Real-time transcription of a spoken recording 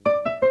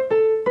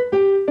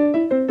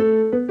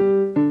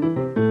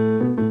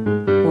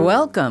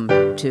Welcome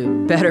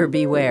to Better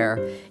Beware.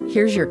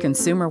 Here's your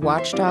consumer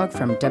watchdog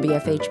from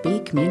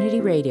WFHB Community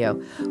Radio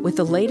with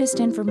the latest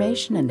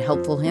information and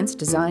helpful hints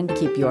designed to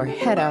keep your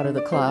head out of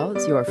the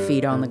clouds, your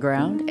feet on the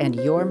ground, and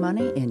your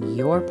money in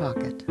your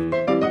pocket.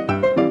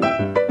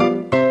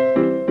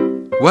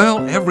 Well,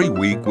 every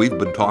week we've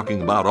been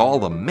talking about all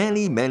the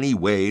many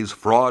ways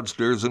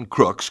fraudsters and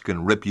crooks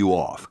can rip you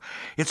off.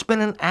 It's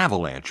been an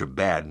avalanche of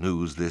bad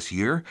news this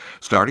year,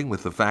 starting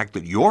with the fact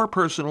that your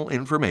personal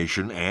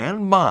information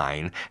and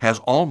mine has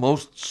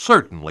almost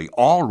certainly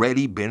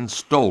already been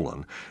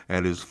stolen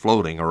and is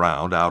floating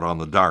around out on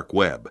the dark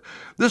web.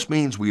 This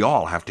means we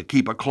all have to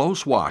keep a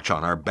close watch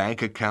on our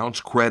bank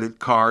accounts, credit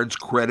cards,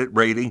 credit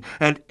rating,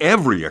 and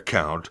every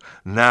account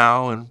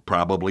now and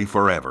probably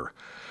forever.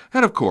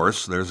 And of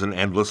course, there's an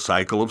endless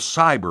cycle of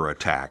cyber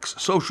attacks,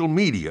 social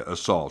media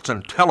assaults,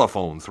 and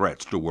telephone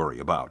threats to worry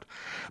about.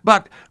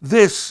 But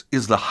this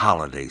is the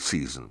holiday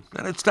season,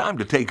 and it's time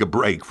to take a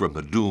break from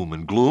the doom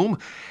and gloom.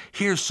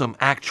 Here's some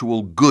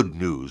actual good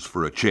news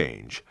for a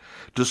change.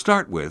 To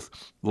start with,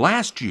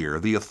 last year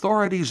the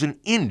authorities in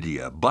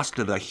India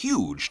busted a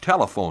huge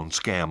telephone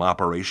scam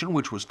operation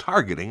which was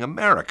targeting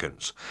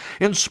Americans.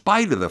 In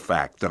spite of the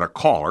fact that a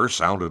caller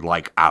sounded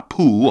like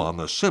Apu on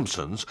The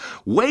Simpsons,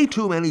 way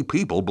too many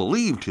people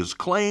believed his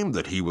claim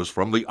that he was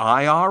from the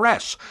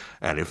IRS,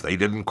 and if they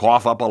didn't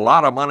cough up a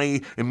lot of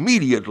money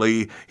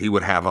immediately, he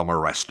would have them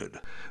arrested.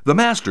 The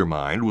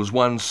mastermind was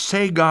one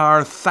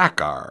Sagar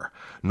Thakkar,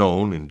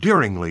 known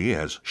endearingly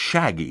as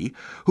Shaggy,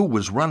 who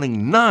was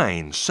running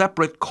 9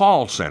 separate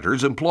call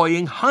centers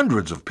employing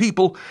hundreds of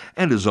people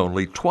and is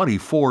only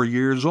 24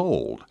 years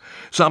old.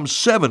 Some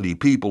 70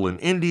 people in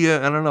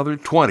India and another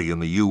 20 in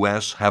the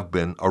U.S. have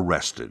been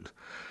arrested.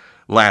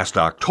 Last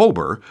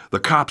October, the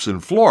cops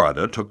in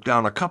Florida took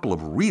down a couple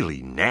of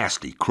really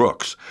nasty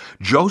crooks.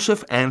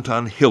 Joseph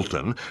Anton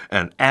Hilton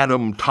and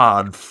Adam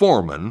Todd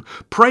Foreman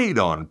preyed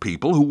on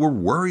people who were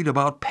worried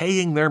about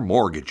paying their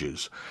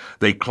mortgages.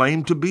 They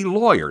claimed to be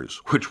lawyers,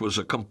 which was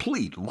a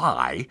complete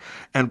lie,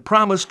 and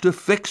promised to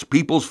fix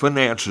people's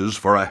finances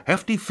for a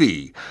hefty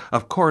fee.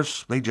 Of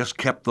course, they just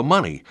kept the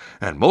money,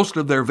 and most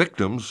of their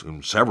victims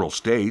in several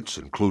states,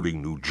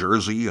 including New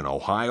Jersey and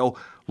Ohio,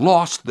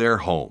 lost their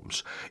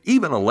homes.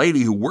 Even a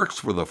lady who works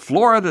for the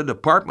Florida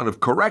Department of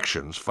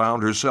Corrections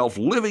found herself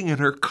living in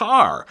her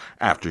car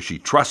after she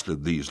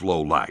trusted these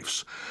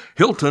lowlifes.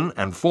 Hilton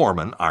and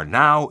Foreman are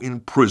now in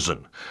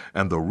prison,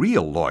 and the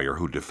real lawyer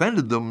who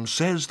defended them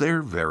says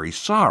they're very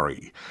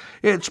sorry.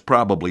 It's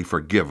probably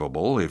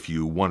forgivable if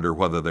you wonder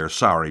whether they're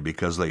sorry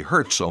because they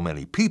hurt so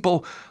many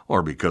people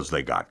or because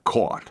they got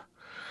caught.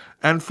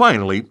 And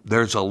finally,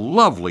 there's a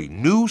lovely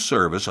new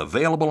service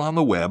available on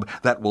the web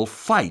that will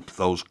fight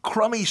those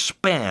crummy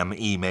spam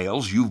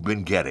emails you've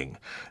been getting.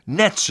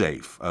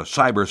 NetSafe, a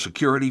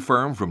cybersecurity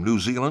firm from New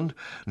Zealand,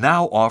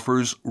 now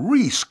offers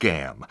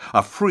Rescam,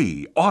 a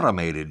free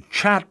automated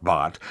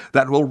chatbot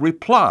that will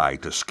reply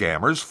to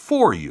scammers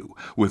for you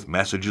with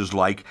messages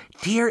like,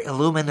 "Dear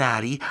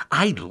Illuminati,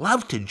 I'd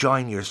love to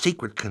join your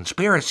secret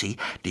conspiracy.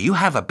 Do you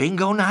have a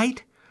bingo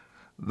night?"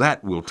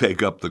 That will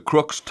take up the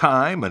crooks'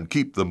 time and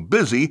keep them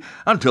busy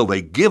until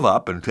they give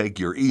up and take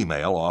your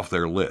email off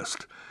their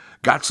list.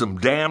 Got some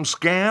damn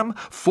scam?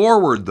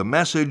 Forward the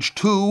message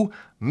to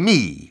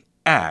me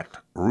at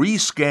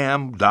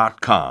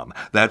rescam.com.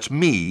 That's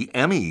me,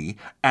 M-E,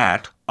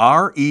 at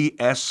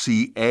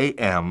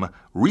R-E-S-C-A-M,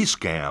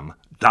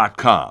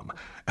 rescam.com.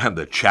 And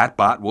the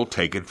chatbot will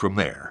take it from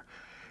there.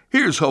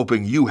 Here's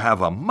hoping you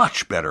have a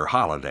much better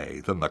holiday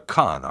than the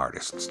con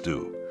artists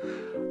do.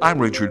 I'm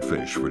Richard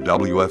Fish for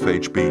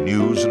WFHB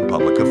News and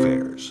Public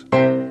Affairs.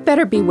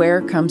 Better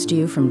Beware comes to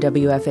you from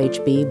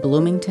WFHB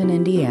Bloomington,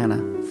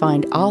 Indiana.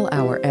 Find all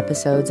our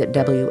episodes at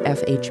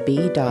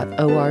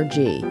WFHB.org.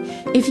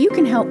 If you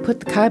can help put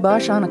the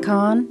kibosh on a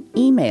con,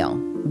 email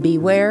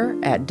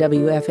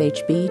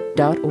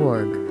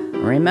beware@WFHB.org.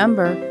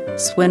 Remember,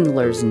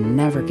 swindlers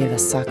never give a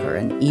sucker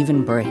an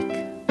even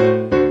break.